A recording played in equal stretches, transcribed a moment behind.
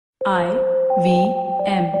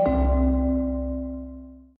IVM.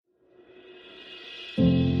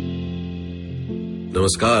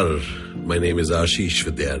 Namaskar, my name is Ashish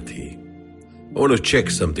Vidyarthi. I want to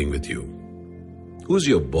check something with you. Who's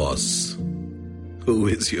your boss? Who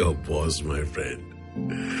is your boss, my friend?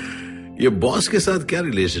 Your boss के साथ क्या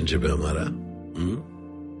relationship है हमारा?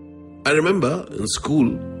 I remember in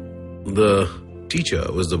school, the teacher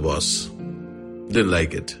was the boss. Didn't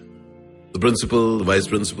like it. The principal, the vice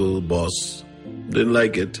principal, boss, didn't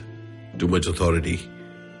like it. Too much authority.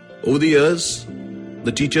 Over the years,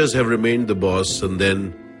 the teachers have remained the boss, and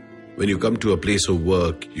then when you come to a place of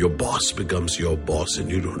work, your boss becomes your boss and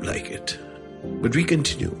you don't like it. But we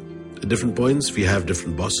continue. At different points, we have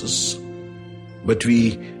different bosses. But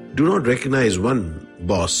we do not recognize one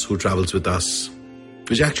boss who travels with us,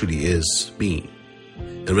 which actually is me.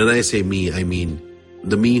 And when I say me, I mean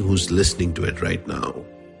the me who's listening to it right now.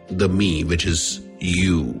 The me, which is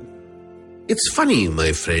you. It's funny,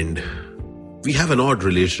 my friend. We have an odd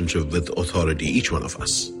relationship with authority, each one of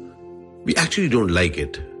us. We actually don't like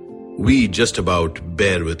it. We just about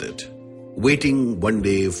bear with it, waiting one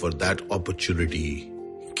day for that opportunity.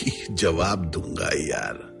 कि जवाब दूंगा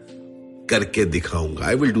यार, करके दिखाऊंगा.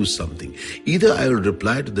 I will do something. Either I will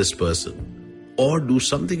reply to this person or do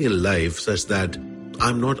something in life such that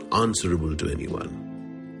I'm not answerable to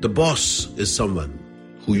anyone. The boss is someone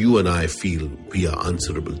who you and I feel we are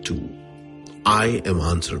answerable to. I am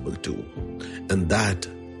answerable to. And that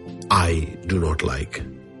I do not like.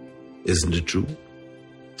 Isn't it true?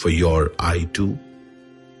 For your I too?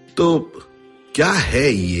 तो क्या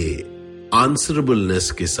है ये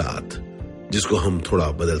answerableness के साथ जिसको हम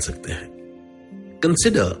थोड़ा बदल सकते हैं?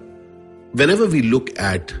 Consider, whenever we look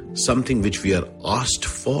at something which we are asked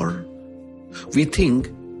for, we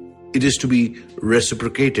think it is to be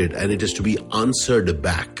reciprocated and it is to be answered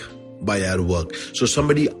back by our work. So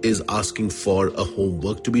somebody is asking for a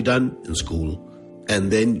homework to be done in school,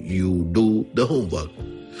 and then you do the homework.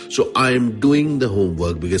 So I am doing the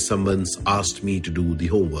homework because someone's asked me to do the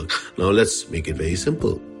homework. Now let's make it very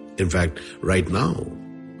simple. In fact, right now,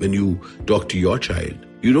 when you talk to your child,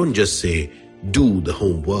 you don't just say, do the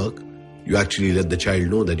homework. You actually let the child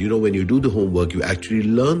know that, when you do the homework, you actually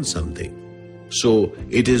learn something. So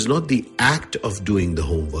it is not the act of doing the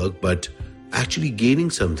homework, but actually gaining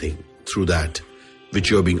something through that which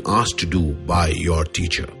you're being asked to do by your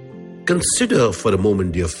teacher. Consider for a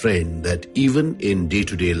moment, dear friend, that even in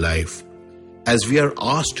day-to-day life, as we are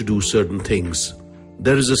asked to do certain things,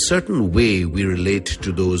 there is a certain way we relate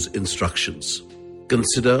to those instructions.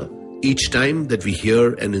 Consider each time that we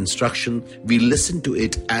hear an instruction, we listen to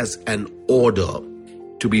it as an order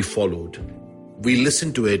to be followed. We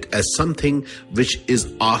listen to it as something which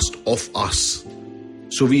is asked of us.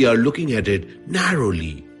 So we are looking at it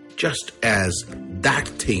narrowly, just as that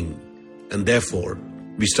thing. And therefore,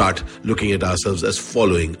 we start looking at ourselves as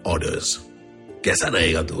following orders. Kaisa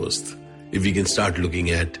rahega dost? If we can start looking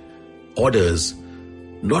at orders,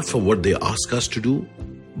 not for what they ask us to do,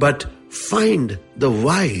 but find the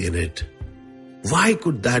why in it. Why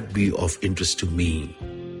could that be of interest to me?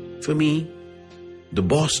 For me, the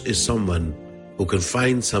boss is someone who can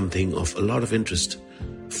find something of a lot of interest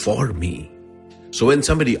for me. So when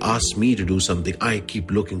somebody asks me to do something, I keep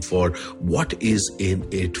looking for what is in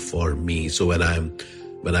it for me. So when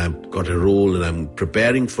I've got a role and I'm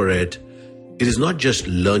preparing for it, it is not just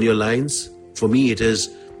learn your lines. For me, it is,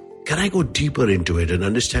 can I go deeper into it and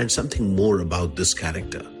understand something more about this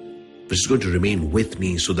character, which is going to remain with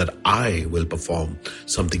me so that I will perform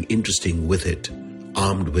something interesting with it,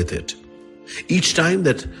 armed with it. Each time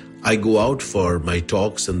that I go out for my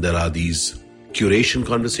talks and there are these curation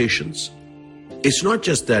conversations, it's not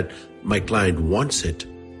just that my client wants it.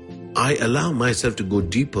 I allow myself to go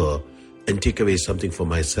deeper and take away something for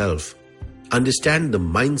myself. Understand the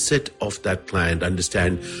mindset of that client,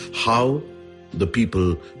 understand how the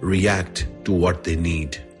people react to what they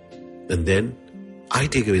need. And then I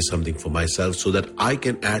take away something for myself so that I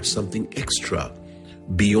can add something extra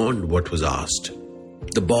beyond what was asked.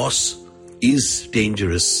 The boss is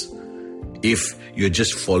dangerous if you're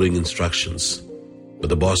just following instructions. But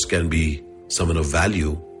the boss can be someone of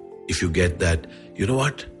value if you get that,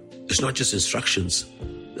 it's not just instructions.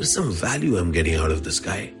 There's some value I'm getting out of this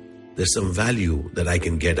guy. There's some value that I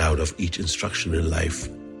can get out of each instruction in life.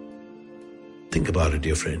 Think about it,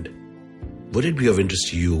 dear friend. Would it be of interest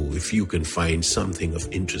to you if you can find something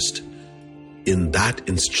of interest in that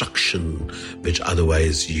instruction which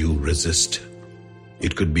otherwise you resist?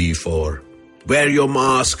 It could be for wear your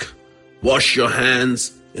mask, wash your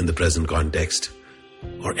hands in the present context,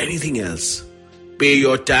 or anything else. Pay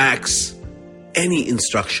your tax. Any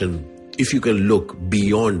instruction if you can look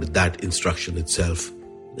beyond that instruction itself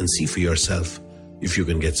and see for yourself if you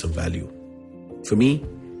can get some value. For me,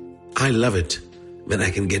 I love it when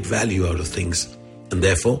I can get value out of things, and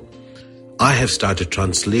therefore, I have started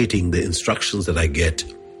translating the instructions that I get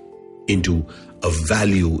into a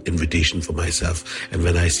value invitation for myself. And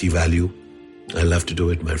when I see value, I love to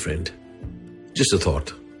do it, my friend. Just a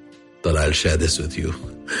thought that I'll share this with you.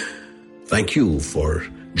 Thank you for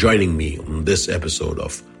joining me on this episode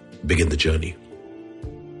of Begin the Journey.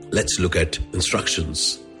 Let's look at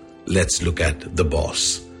instructions. Let's look at the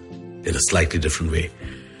boss in a slightly different way.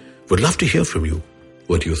 Would love to hear from you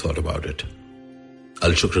what you thought about it.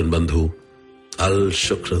 Al Shukran Bandhu, Al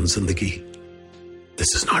Shukran Zindagi.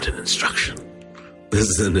 This is not an instruction. This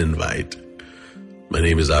is an invite. My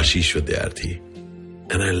name is Ashish Vidyarthi,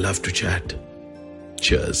 and I love to chat.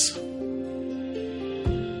 Cheers.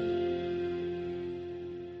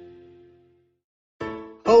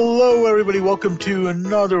 Hello, everybody. Welcome to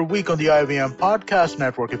another week on the IVM Podcast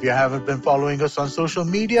Network. If you haven't been following us on social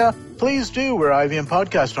media, please do. We're IVM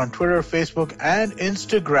Podcast on Twitter, Facebook, and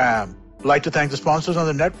Instagram. I'd like to thank the sponsors on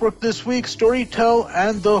the network this week, Storytel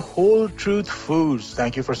and The Whole Truth Foods.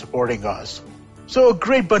 Thank you for supporting us. So a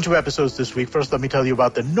great bunch of episodes this week. First, let me tell you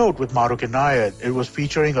about The Note with Mahrukh Inayat. It was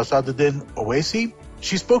featuring Asaduddin Owaisi.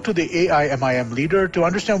 She spoke to the AIMIM leader to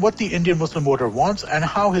understand what the Indian Muslim voter wants and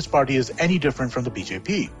how his party is any different from the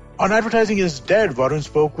BJP. On Advertising is Dead, Varun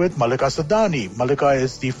spoke with Malika Sadani. Malika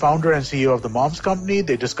is the founder and CEO of the Moms Company.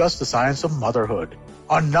 They discussed the science of motherhood.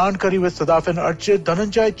 On Naan Curry with Sadaf and Archit,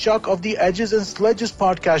 Dhananjay Chuck of the Edges and Sledges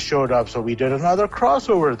podcast showed up, so we did another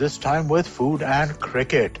crossover, this time with food and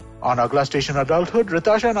cricket. On Agla Station Adulthood,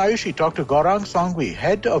 Ritasha and Ayushi talked to Gaurang Sangvi,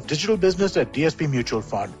 head of digital business at DSP Mutual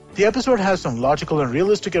Fund. The episode has some logical and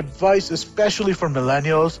realistic advice, especially for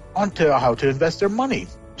millennials, on how to invest their money.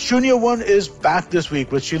 Shunya One is back this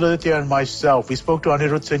week with Sheila Aditya and myself. We spoke to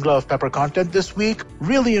Anirudh Singla of Pepper Content this week.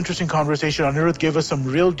 Really interesting conversation. Anirudh gave us some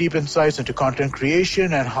real deep insights into content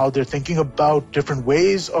creation and how they're thinking about different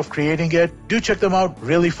ways of creating it. Do check them out.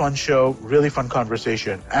 Really fun show, really fun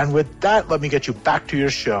conversation. And with that, let me get you back to your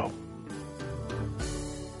show.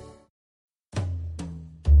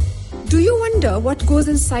 Do you wonder what goes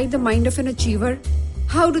inside the mind of an achiever?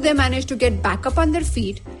 How do they manage to get back up on their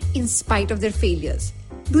feet in spite of their failures?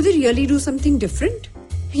 Do they really do something different?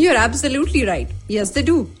 You're absolutely right. Yes, they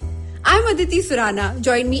do. I'm Aditi Surana.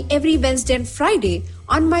 Join me every Wednesday and Friday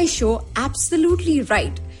on my show Absolutely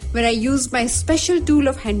Right, where I use my special tool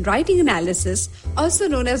of handwriting analysis, also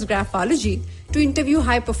known as graphology, to interview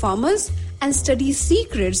high performers and study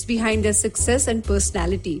secrets behind their success and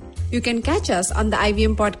personality. You can catch us on the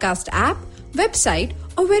IVM Podcast app, website,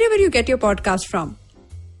 or wherever you get your podcast from.